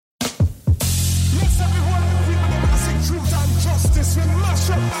justice, we mash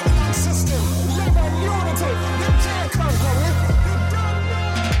up Babylon system. Live on unity, you can't conquer it.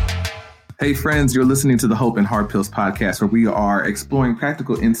 Hey friends, you're listening to the Hope and Hard Pills podcast, where we are exploring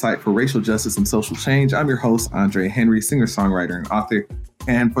practical insight for racial justice and social change. I'm your host, Andre Henry, singer-songwriter and author.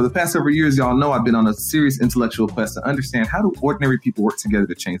 And for the past several years, y'all know I've been on a serious intellectual quest to understand how do ordinary people work together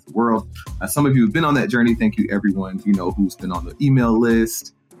to change the world. Some of you have been on that journey. Thank you, everyone, who's been on the email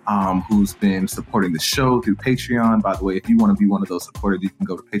list, who's been supporting the show through Patreon. By the way, if you want to be one of those supporters, you can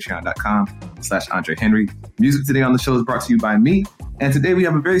go to patreon.com/Andre Henry. Music today on the show is brought to you by me. And today we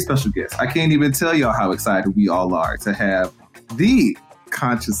have a very special guest. I can't even tell y'all how excited we all are to have the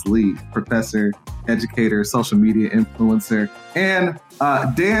Conscious Lee, professor, educator, social media influencer, and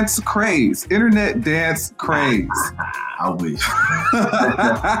dance craze, internet dance craze. I wish.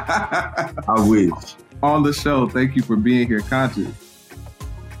 I wish. On the show. Thank you for being here, Conscious.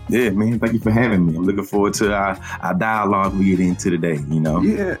 Yeah, man. Thank you for having me. I'm looking forward to our dialogue we get into today,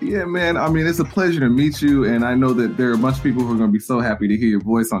 Yeah, man. I mean, it's a pleasure to meet you. And I know that there are a bunch of people who are going to be so happy to hear your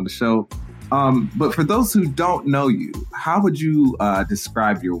voice on the show. But for those who don't know you, how would you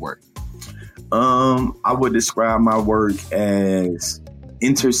describe your work? I would describe my work as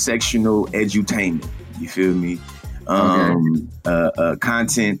intersectional edutainment. You feel me?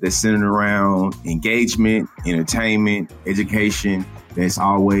 Content that's centered around engagement, entertainment, education, that's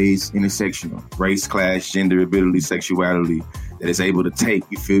always intersectional. Race, class, gender, ability, sexuality, that is able to take,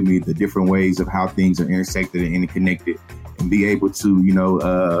 you feel me, the different ways of how things are intersected and interconnected, and be able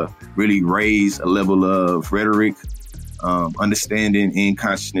to, really raise a level of rhetoric, understanding and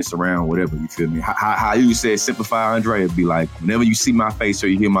consciousness around whatever, you feel me? How you said simplify, Andre, it'd be like, whenever you see my face or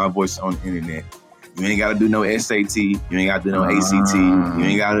you hear my voice on the internet, you ain't got to do no SAT, you ain't got to do no ACT, you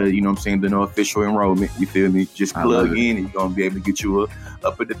ain't got to, do no official enrollment, you feel me? Just plug in and you're going to be able to get you a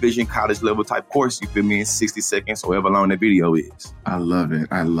upper division college level type course, you feel me, in 60 seconds or however long that video is. I love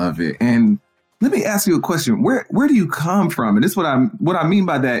it. And let me ask you a question. Where do you come from? And this what I mean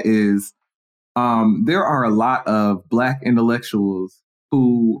by that is there are a lot of Black intellectuals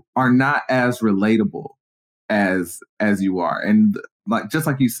who are not as relatable as you are. And just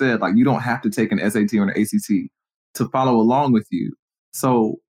like you said, you don't have to take an SAT or an ACT to follow along with you.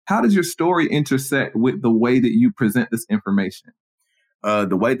 So how does your story intersect with the way that you present this information?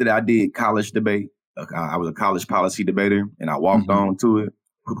 The way that I did college debate, I was a college policy debater, and I walked on to it.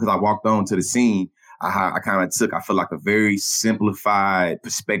 Because I walked on to the scene, I kind of took, I feel like, a very simplified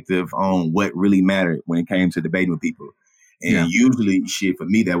perspective on what really mattered when it came to debating with people. And usually, for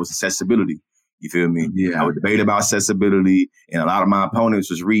me, that was accessibility. You feel me? Yeah. I would debate about accessibility, and a lot of my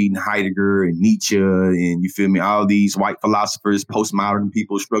opponents was reading Heidegger and Nietzsche, and you feel me, all these white philosophers, postmodern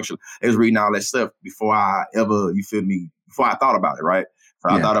people, structure. They was reading all that stuff before I ever, before I thought about it, right? So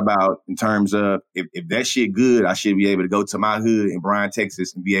I thought about in terms of if that shit good, I should be able to go to my hood in Bryan,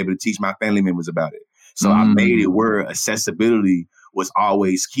 Texas, and be able to teach my family members about it. So I made it where accessibility was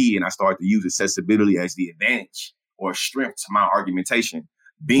always key, and I started to use accessibility as the advantage or strength to my argumentation,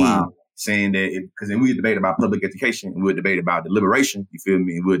 saying that, because then we would debate about public education, and we would debate about deliberation, you feel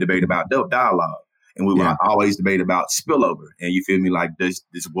me, and we would debate about dialogue, and we would always debate about spillover, and you feel me, like this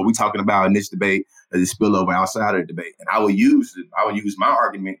what we talking about in this debate, does it spill over outside of the debate? And I would use my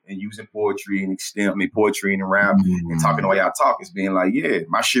argument and using poetry and poetry and rap and talking the way I talk is being like, yeah,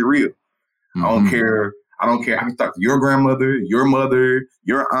 my shit real. I don't care. I can talk to your grandmother, your mother,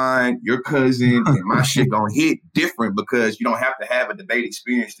 your aunt, your cousin, and my shit gonna hit different because you don't have to have a debate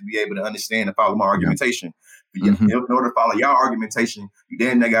experience to be able to understand and follow my argumentation. In order to follow your argumentation, you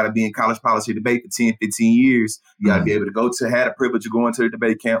damn near got to be in college policy debate for 10, 15 years. You got to be able to have the privilege of going to the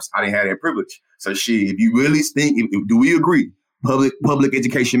debate camps. I didn't have that privilege. So shit, if you really think, do we agree? Public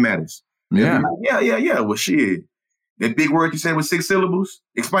education matters. Yeah. Yeah. Well, shit, that big word you said with 6 syllables,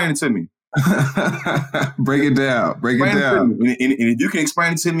 explain it to me. Break it down. And if you can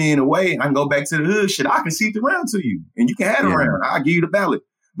explain it to me in a way, I can go back to the hood. Shit, I can seat the round to you, and you can have the round. I'll give you the ballot.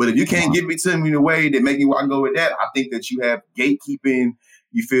 But if you can't give it to me in a way that make me want to go with that, I think that you have gatekeeping,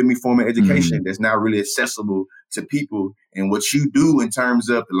 you feel me, form of education that's not really accessible to people. And what you do in terms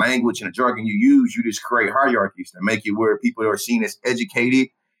of the language and the jargon you use, you just create hierarchies that make it where people are seen as educated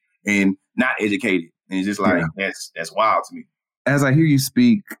and not educated. And it's just like, that's wild to me. As I hear you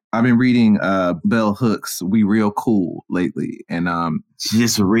speak, I've been reading Bell Hooks' We Real Cool lately. And I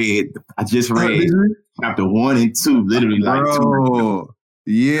just read chapter 1 and 2, literally Bro.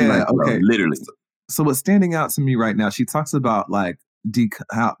 Yeah. Okay. Literally. So what's standing out to me right now, she talks about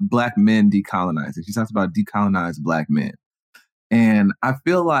how Black men decolonizing. She talks about decolonized Black men. And I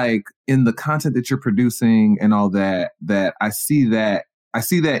feel like in the content that you're producing and all that I see that I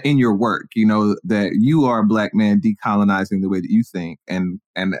see that in your work, that you are a Black man decolonizing the way that you think and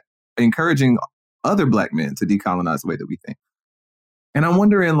encouraging other Black men to decolonize the way that we think. And I'm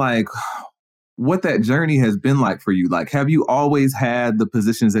wondering, like, what that journey has been like for you. Like, have you always had the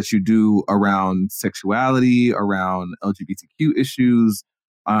positions that you do around sexuality, around LGBTQ issues?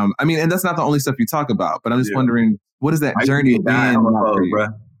 And that's not the only stuff you talk about, but I'm just wondering, what has that journey been like for you? Bro.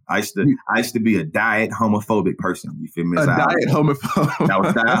 I used to be a diet homophobic person. You feel me? Homophobic. I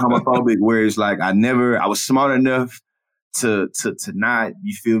was diet homophobic, where it's like I was smart enough to not,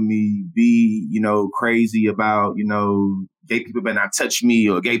 you feel me, be, crazy about, gay people better not touch me,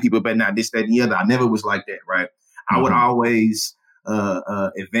 or gay people better not this, that, and the other. I never was like that, right? Mm-hmm. I would always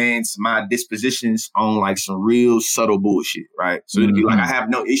advance my dispositions on like some real subtle bullshit, right? So it'd be like, I have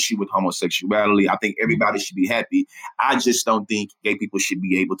no issue with homosexuality. I think everybody should be happy. I just don't think gay people should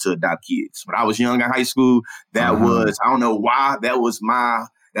be able to adopt kids. When I was young in high school, that was, I don't know why, that was my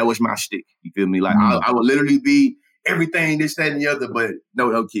shtick. You feel me? Like I would literally be everything, this, that, and the other, but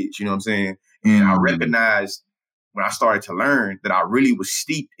no kids, you know what I'm saying? And I recognized when I started to learn that I really was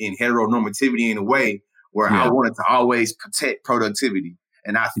steeped in heteronormativity in a way where I wanted to always protect productivity.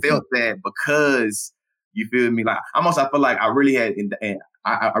 And I felt that because, you feel me, like I feel like I really had,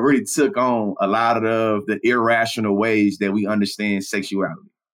 I really took on a lot of the irrational ways that we understand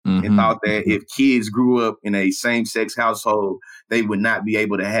sexuality. And thought that if kids grew up in a same-sex household, they would not be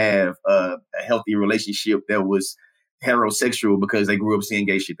able to have a healthy relationship that was heterosexual because they grew up seeing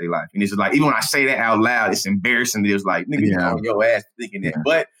gay shit their life. And it's like, even when I say that out loud, it's embarrassing. It's like, nigga, you on your ass thinking that.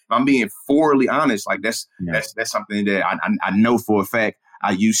 But if I'm being forwardly honest, like that's something that I know for a fact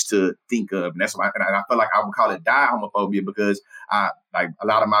I used to think of. And that's why, and I feel like I would call it diet homophobia, because a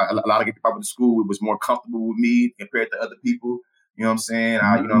lot of gay people at the school, it was more comfortable with me compared to other people. You know what I'm saying?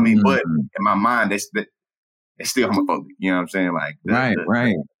 You know what I mean? But in my mind, that's still homophobic. You know what I'm saying? Like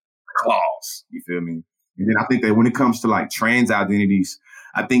the clause. You feel me? And then I think that when it comes to like trans identities,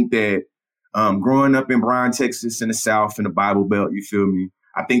 I think that growing up in Bryan, Texas, in the South, in the Bible Belt, you feel me?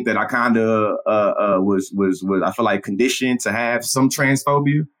 I think that I kind of was I feel like conditioned to have some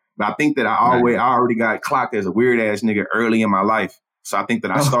transphobia, but I think that I already got clocked as a weird ass nigga early in my life. So I think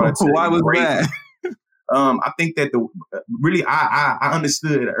that I started to why was that? I think that I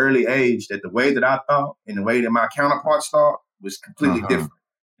understood at an early age that the way that I thought and the way that my counterparts thought was completely different.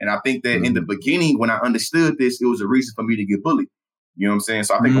 And I think that in the beginning, when I understood this, it was a reason for me to get bullied. You know what I'm saying?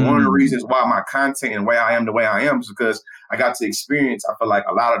 So I think one of the reasons why my content and why I am the way I am is because I got to experience, I feel like,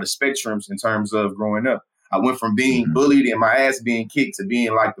 a lot of the spectrums in terms of growing up. I went from being bullied and my ass being kicked to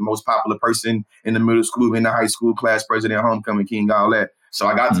being like the most popular person in the middle school, in the high school, class president, homecoming king, all that. So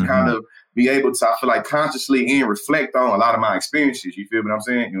I got to kind of be able to, I feel like, consciously and reflect on a lot of my experiences. You feel what I'm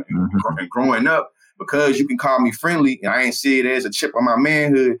saying? And growing up, because you can call me friendly and I ain't see it as a chip on my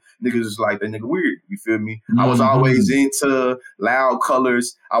manhood, niggas is like, that nigga weird. You feel me? I was always into loud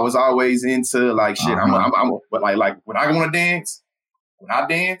colors. I was always into like shit. But like when I want to dance, I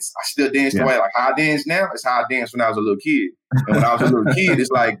still dance the way like how I dance now. It's how I danced when I was a little kid. And when I was a little kid, it's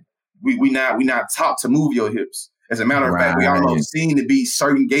like we not taught to move your hips. As a matter of fact, we almost seen to be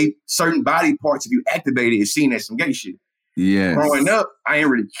certain body parts, if you activate it, is seen as some gay shit. Yeah. Growing up, I ain't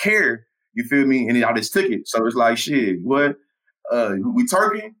really care. You feel me? And then I just took it. So it's like, shit, what? We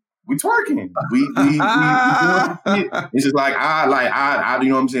twerking? We twerking. We doing shit. It's just like, I, you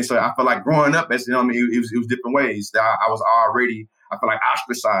know what I'm saying? So I feel like growing up, that's, you know what I mean? It was different ways that I was already, I feel like,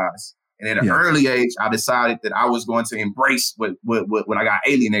 ostracized. And at an early age, I decided that I was going to embrace what I got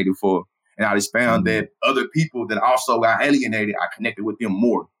alienated for. And I just found that other people that also got alienated, I connected with them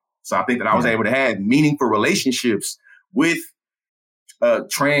more. So I think that I was able to have meaningful relationships with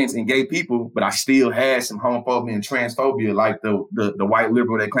trans and gay people, but I still had some homophobia and transphobia, like the white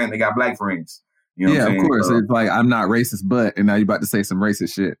liberal that claim they got black friends. You know what I'm saying? Of course. It's like, I'm not racist, but, and now you're about to say some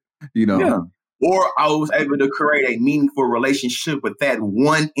racist shit, you know? Yeah. Or I was able to create a meaningful relationship with that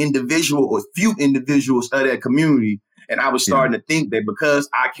one individual or few individuals of that community. And I was starting to think that because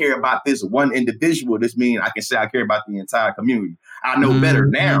I care about this one individual, this means I can say I care about the entire community. I know better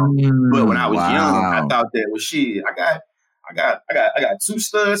now, but when I was young, I thought that was shit. I got two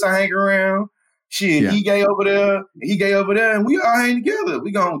studs I hang around. Shit, he gay over there, he gay over there, and we all hang together.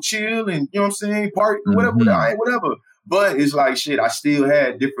 We gonna chill and, you know what I'm saying, party, whatever. But it's like, shit, I still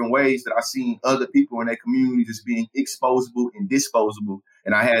had different ways that I seen other people in that community just being exposable and disposable.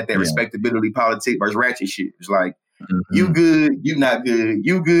 And I had that respectability politic versus ratchet shit. It's like, you good, you not good,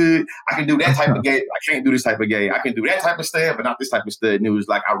 you good. I can do that type of gay. I can't do this type of gay. I can do that type of stud, but not this type of stud. And it was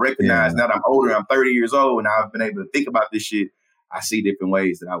like, I recognize now that I'm older, I'm 30 years old, and I've been able to think about this shit. I see different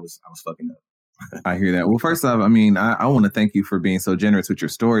ways that I was fucking up. I hear that. Well, first off, I mean, I want to thank you for being so generous with your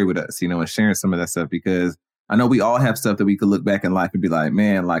story with us, and sharing some of that stuff, because I know we all have stuff that we could look back in life and be like,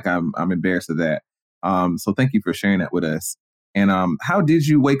 man, like I'm embarrassed of that. So thank you for sharing that with us. And how did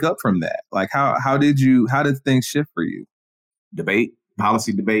you wake up from that? Like, how did things shift for you? Debate,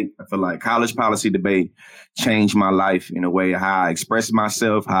 policy debate. I feel like college policy debate changed my life in a way how I expressed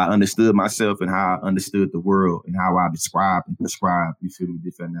myself, how I understood myself, and how I understood the world, and how I described and prescribed,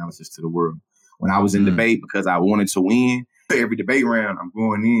 different analysis to the world. When I was in debate, because I wanted to win, every debate round, I'm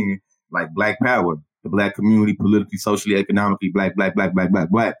going in like Black Power, the Black community, politically, socially, economically, black.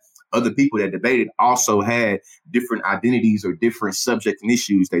 Other people that debated also had different identities or different subject and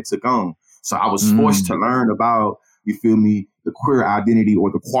issues they took on. So I was forced to learn about, the queer identity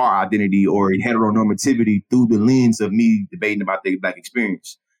or the queer identity or heteronormativity through the lens of me debating about the Black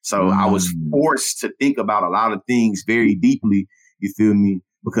experience. So I was forced to think about a lot of things very deeply,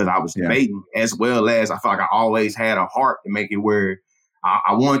 because I was debating, as well as I felt like I always had a heart to make it where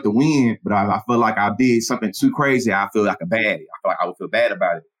I wanted to win, but I feel like I did something too crazy. I feel like a baddie. I feel like I would feel bad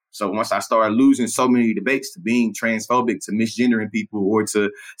about it. So once I started losing so many debates to being transphobic, to misgendering people, or to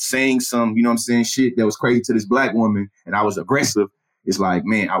saying some, shit that was crazy to this Black woman, and I was aggressive, it's like,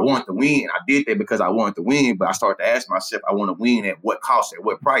 man, I want to win. I did that because I wanted to win, but I started to ask myself, I want to win at what cost, at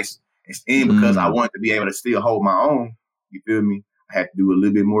what price? And because I wanted to be able to still hold my own, I had to do a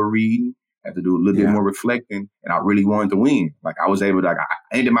little bit more reading, I had to do a little bit more reflecting, and I really wanted to win. Like I was able to, I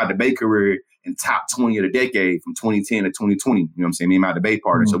ended my debate career in top 20 of the decade from 2010 to 2020. You know what I'm saying? Me and my debate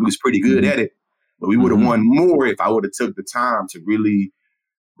partner. So we was pretty good at it, but we would have won more if I would have took the time to really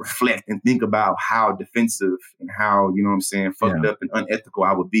reflect and think about how defensive and how, fucked up and unethical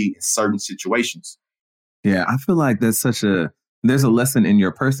I would be in certain situations. Yeah, I feel like there's a lesson in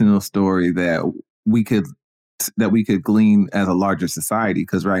your personal story that we could glean as a larger society.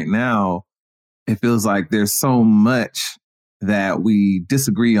 Because right now, it feels like there's so much that we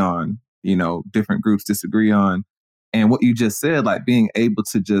disagree on, different groups disagree on. And what you just said, like being able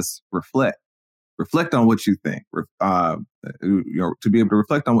to just reflect on what you think, to be able to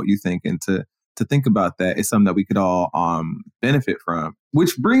reflect on what you think and to think about that is something that we could all benefit from.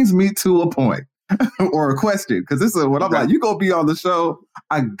 Which brings me to a point or a question, because this is what I'm like, you gonna be on the show.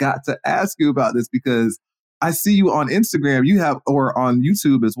 I got to ask you about this because I see you on Instagram, or on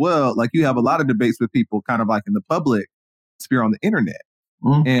YouTube as well. Like you have a lot of debates with people kind of like in the public sphere on the internet.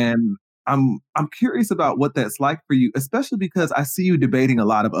 And I'm curious about what that's like for you, especially because I see you debating a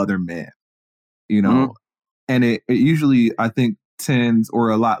lot of other men, and it usually, I think, tends, or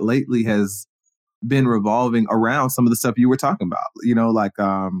a lot lately has been revolving around some of the stuff you were talking about, like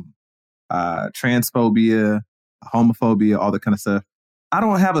transphobia, homophobia, all that kind of stuff. I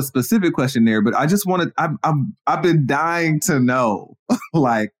don't have a specific question there, but I just wanted, I've been dying to know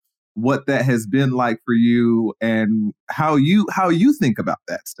like what that has been like for you and how you think about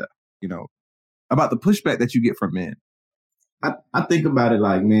that stuff, about the pushback that you get from men. I think about it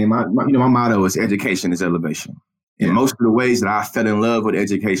like, man, my motto is education is elevation. And most of the ways that I fell in love with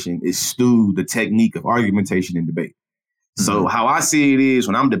education is through the technique of argumentation and debate. So how I see it is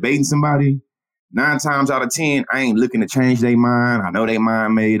when I'm debating somebody, 9 times out of 10, I ain't looking to change their mind. I know their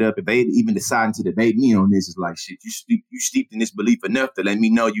mind made up. If they even deciding to debate me on this, it's like, shit, you steeped in this belief enough to let me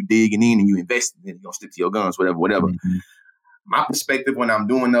know you digging in and you invested in it. You don't stick to your guns, whatever. My perspective when I'm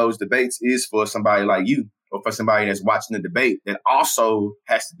doing those debates is for somebody like you, or for somebody that's watching the debate that also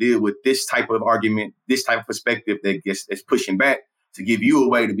has to deal with this type of argument, this type of perspective that's pushing back, to give you a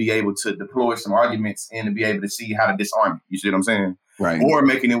way to be able to deploy some arguments and to be able to see how to disarm it. You see what I'm saying? Right. Or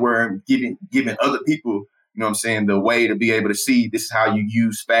making it where giving other people, the way to be able to see this is how you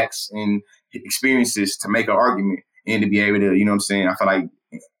use facts and experiences to make an argument and to be able to, I feel like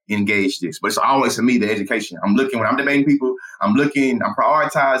engage this. But it's always, for me, the education. I'm looking, when I'm debating people, I'm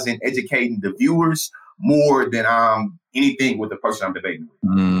prioritizing educating the viewers more than anything with the person I'm debating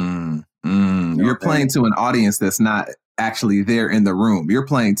with. You're playing to an audience that's not actually there in the room. You're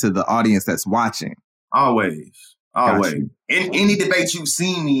playing to the audience that's watching. Always. In any debate you've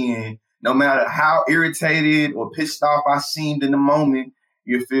seen me in, no matter how irritated or pissed off I seemed in the moment,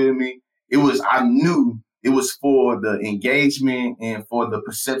 you feel me? I knew it was for the engagement and for the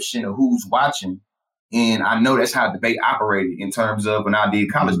perception of who's watching. And I know that's how debate operated in terms of when I did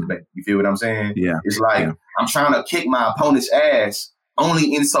college debate. You feel what I'm saying? Yeah. It's like, I'm trying to kick my opponent's ass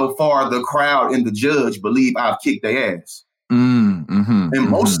only insofar the crowd and the judge believe I've kicked their ass. And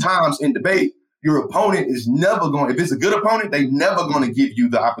most times in debate, your opponent is never going, if it's a good opponent, they never going to give you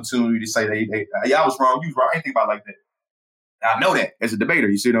the opportunity to say, I was wrong, you was right. I ain't think about it like that. I know that as a debater,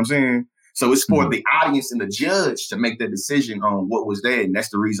 you see what I'm saying? So it's for the audience and the judge to make the decision on what was there. And that's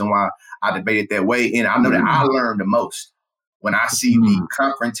the reason why I debated that way. And I know that I learned the most when I see the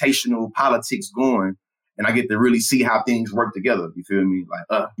confrontational politics going, and I get to really see how things work together. You feel me?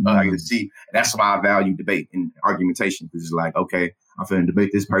 Like, I get to see. That's why I value debate and argumentation. Because it's like, okay, I'm finna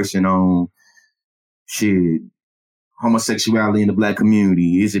debate this person on shit, homosexuality in the Black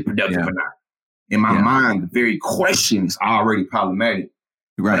community. Is it productive or not? In my mind, the very question is already problematic.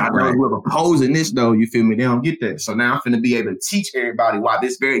 Right, I know whoever opposing this, though, you feel me? They don't get that. So now I'm finna be able to teach everybody why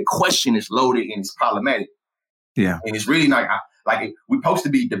this very question is loaded and it's problematic. Yeah. And it's really like we're supposed to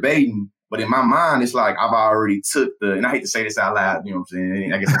be debating, but in my mind, it's like I've already took and I hate to say this out loud, you know what I'm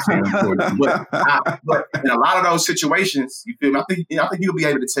saying? I guess I'm saying it for you. But in a lot of those situations, you feel me? I think you'll be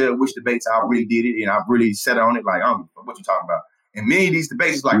able to tell which debates I really did it and I really sat on it like, what you talking about? And many of these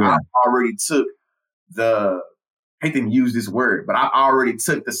debates is like I already took I hate to use this word, but I already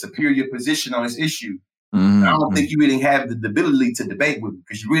took the superior position on this issue. I don't think you really have the ability to debate with me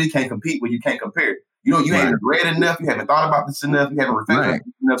because you really can't compete when you can't compare. You know, you haven't read enough, you haven't thought about this enough, you haven't reflected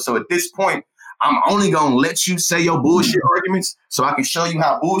enough. So at this point, I'm only going to let you say your bullshit arguments so I can show you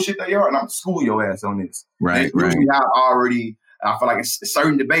how bullshit they are, and I'm school your ass on this. Right. I feel like it's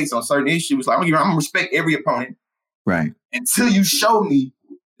certain debates on certain issues. Like, I'm going to respect every opponent. Right. Until you show me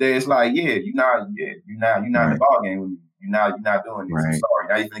that it's like, you're not in the ball game with me. You're not doing this. I'm sorry.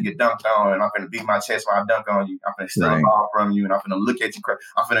 Now you're going to get dunked on, and I'm going to beat my chest while I dunk on you. I'm going to steal the ball from you, and I'm going to look at you.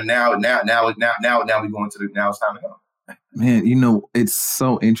 I'm going to now we going to now it's time to go. Man, you know, it's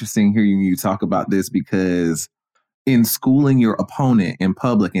so interesting hearing you talk about this because in schooling your opponent in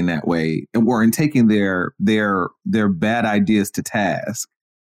public in that way, or in taking their bad ideas to task,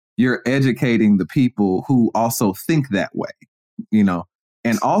 you're educating the people who also think that way, you know,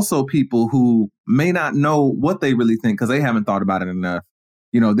 and also people who may not know what they really think because they haven't thought about it enough,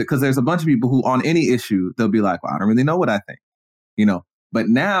 you know, because there's a bunch of people who on any issue, they'll be like, well, I don't really know what I think, you know, but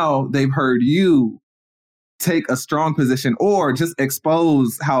now they've heard you take a strong position or just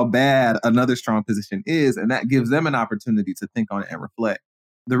expose how bad another strong position is. And that gives them an opportunity to think on it and reflect.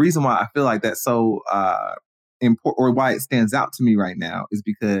 The reason why I feel like that's so important, or why it stands out to me right now, is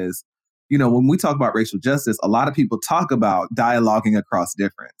because, you know, when we talk about racial justice, a lot of people talk about dialoguing across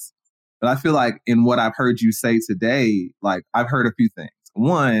difference. But I feel like in what I've heard you say today, like I've heard a few things.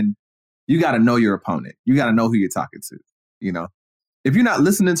 One, you got to know your opponent. You got to know who you're talking to, you know. If you're not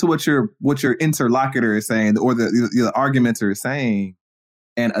listening to what your interlocutor is saying or the argumenter is saying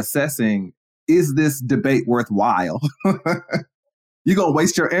and assessing, is this debate worthwhile? You're going to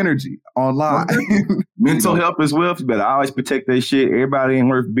waste your energy online. Mental health as well. You better always protect that shit. Everybody ain't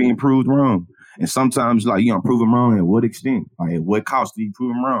worth being proved wrong. And sometimes, like, you don't prove them wrong at what extent? Like, at what cost do you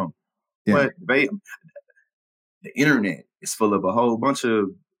prove them wrong? Yeah. But the internet is full of a whole bunch of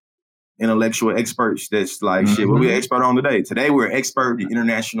intellectual experts that's like, shit, what we an expert on today? Today, we're an expert in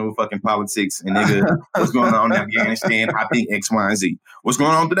international fucking politics and nigga, what's going on in Afghanistan? I think X, Y, and Z. What's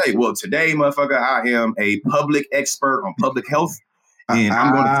going on today? Well, today, motherfucker, I am a public expert on public health. And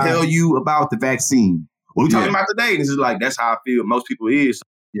I'm going to tell you about the vaccine. What we talking about today? This is like, that's how I feel most people is.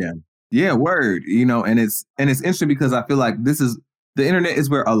 Yeah. Yeah, word. You know, and it's interesting because I feel like the internet is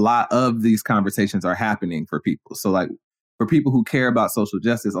where a lot of these conversations are happening for people. So like for people who care about social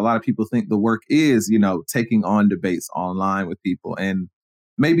justice, a lot of people think the work is, you know, taking on debates online with people. And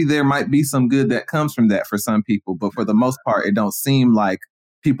maybe there might be some good that comes from that for some people. But for the most part, it don't seem like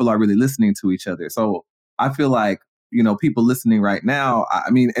people are really listening to each other. So I feel like, you know, people listening right now, I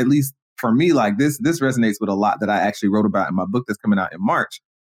mean, at least for me, like this resonates with a lot that I actually wrote about in my book that's coming out in March,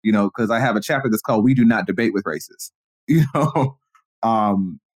 you know, because I have a chapter that's called We Do Not Debate with Racists, you know,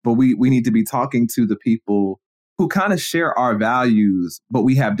 but we need to be talking to the people who kind of share our values, but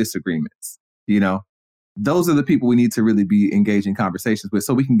we have disagreements, you know. Those are the people we need to really be engaging conversations with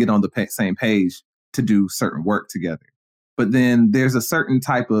so we can get on the same page to do certain work together. But then there's a certain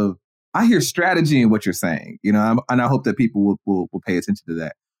type of, I hear strategy in what you're saying, you know, and I hope that people will pay attention to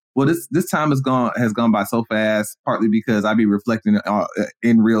that. Well, this time has gone by so fast, partly because I be reflecting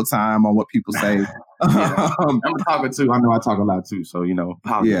in real time on what people say. I'm talking too. I know I talk a lot too, so, you know,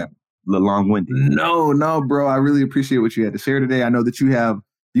 a little long-winded. No, bro. I really appreciate what you had to share today. I know that you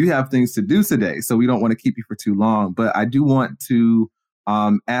have things to do today, so we don't want to keep you for too long. But I do want to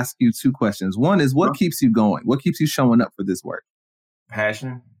ask you two questions. One is, what keeps you going? What keeps you showing up for this work?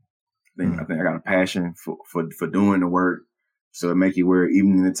 Passion. I think I got a passion for doing the work. So it make you where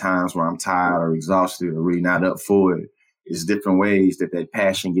even in the times where I'm tired or exhausted or really not up for it, it's different ways that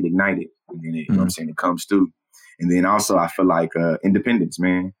passion get ignited. And then you know what I'm saying, it comes through. And then also I feel like independence,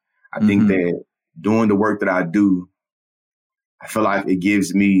 man. I think that doing the work that I do, I feel like it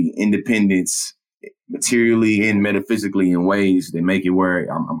gives me independence materially and metaphysically in ways that make it where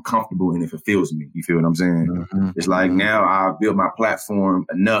I'm comfortable and it fulfills me. You feel what I'm saying? Mm-hmm. It's like now I've built my platform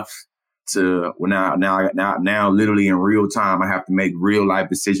enough to now literally in real time, I have to make real life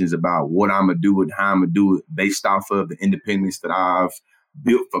decisions about what I'm gonna do and how I'm gonna do it based off of the independence that I've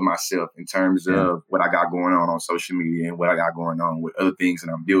built for myself in terms of what I got going on social media and what I got going on with other things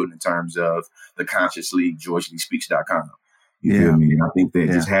that I'm building in terms of the Conscious League, GeorgeLeeSpeaks.com. You feel me? And I think that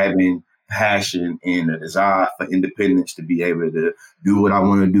just having passion and a desire for independence to be able to do what I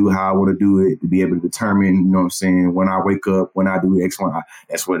want to do, how I want to do it, to be able to determine, you know what I'm saying, when I wake up, when I do X, Y,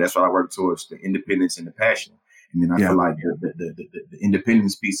 that's what I work towards, the independence and the passion. And then I feel like the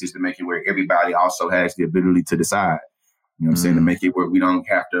independence piece is to make it where everybody also has the ability to decide, you know what I'm saying, to make it where we don't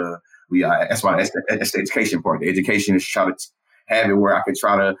have to, that's the education part. The education is try to have it where I could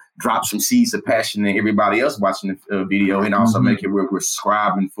try to drop some seeds of passion in everybody else watching the video, and also make it where we're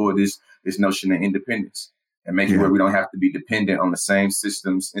striving for this notion of independence, and make it where we don't have to be dependent on the same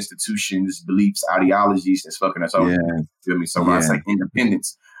systems, institutions, beliefs, ideologies that's fucking us over. You feel me? So when I say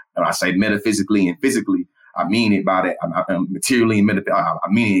independence, and I say metaphysically and physically, I mean it by that. I'm materially and metaphysically, I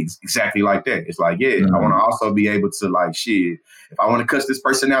mean it exactly like that. It's like, I want to also be able to, like, shit, if I want to cuss this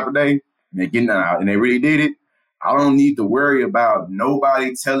person out today and they're getting out and they really did it, I don't need to worry about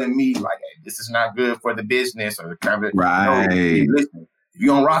nobody telling me, like, hey, this is not good for the business or the kind of, right. No, hey, listen, if you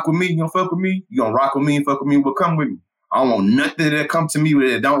don't rock with me, you don't fuck with me, you don't rock with me and fuck with me, well, come with me. I don't want nothing that come to me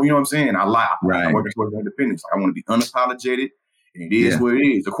that don't, you know what I'm saying? I lie. I'm working towards independence. Like, I want to be unapologetic, and it is what it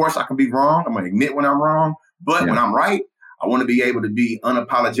is. Of course, I can be wrong. I'm going to admit when I'm wrong, but when I'm right, I want to be able to be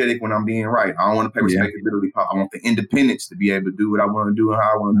unapologetic when I'm being right. I don't want to pay respectability. I want the independence to be able to do what I want to do and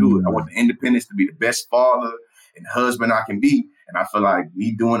how I want to do it. I want the independence to be the best father and husband I can be. And I feel like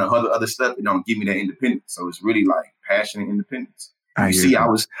me doing other stuff, it don't give me that independence. So it's really like passion and independence. You see, I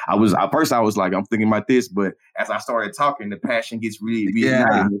was like, I'm thinking about this, but as I started talking, the passion gets really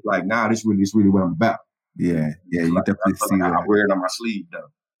ignited. It's like, nah, this really what I'm about. You like, definitely see that. I wear it on my sleeve though.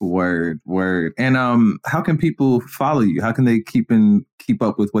 Word. And how can people follow you? How can they keep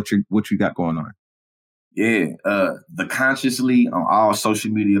up with what you got going on? The Consciously on all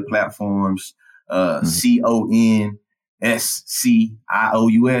social media platforms. CONSCIOUS,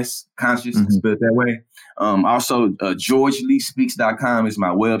 conscious, spelled that way. Also, GeorgeLeeSpeaks.com is my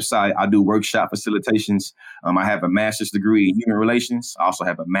website. I do workshop facilitations. I have a master's degree in human relations. I also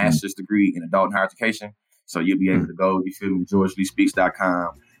have a master's degree in adult and higher education. So you'll be able to go, you feel me, GeorgeLeeSpeaks.com,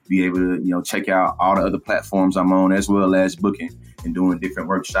 be able to, check out all the other platforms I'm on, as well as booking and doing different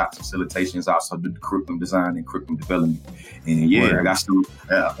workshops, facilitations. I also do the curriculum design and curriculum development. And I got some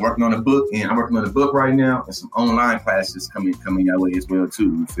working on a book, and I'm working on a book right now, and some online classes coming your way as well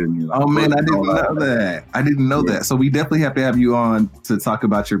too. You feel me? Like, oh man, I didn't know that. I didn't know that. So we definitely have to have you on to talk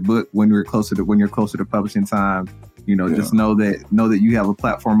about your book when you're closer to publishing time. Just know that you have a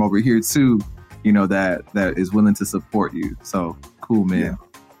platform over here too. That is willing to support you. So cool, man. Yeah.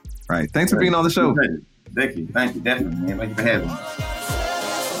 Right. Thanks for being on the show. Thank you. Definitely, man. Thank you for having me.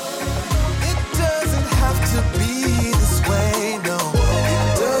 It doesn't have to be this way, no.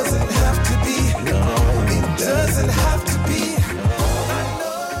 It doesn't have to be. No, it doesn't have to be.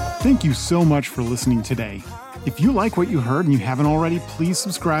 Thank you so much for listening today. If you like what you heard and you haven't already, please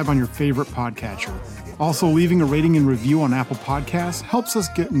subscribe on your favorite podcatcher. Also, leaving a rating and review on Apple Podcasts helps us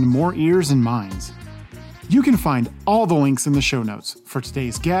get into more ears and minds. You can find all the links in the show notes for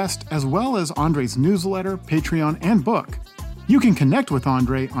today's guest, as well as Andre's newsletter, Patreon, and book. You can connect with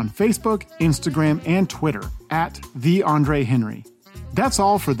Andre on Facebook, Instagram, and Twitter @TheAndreHenry. That's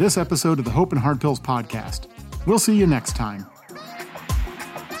all for this episode of the Hope and Hard Pills podcast. We'll see you next time.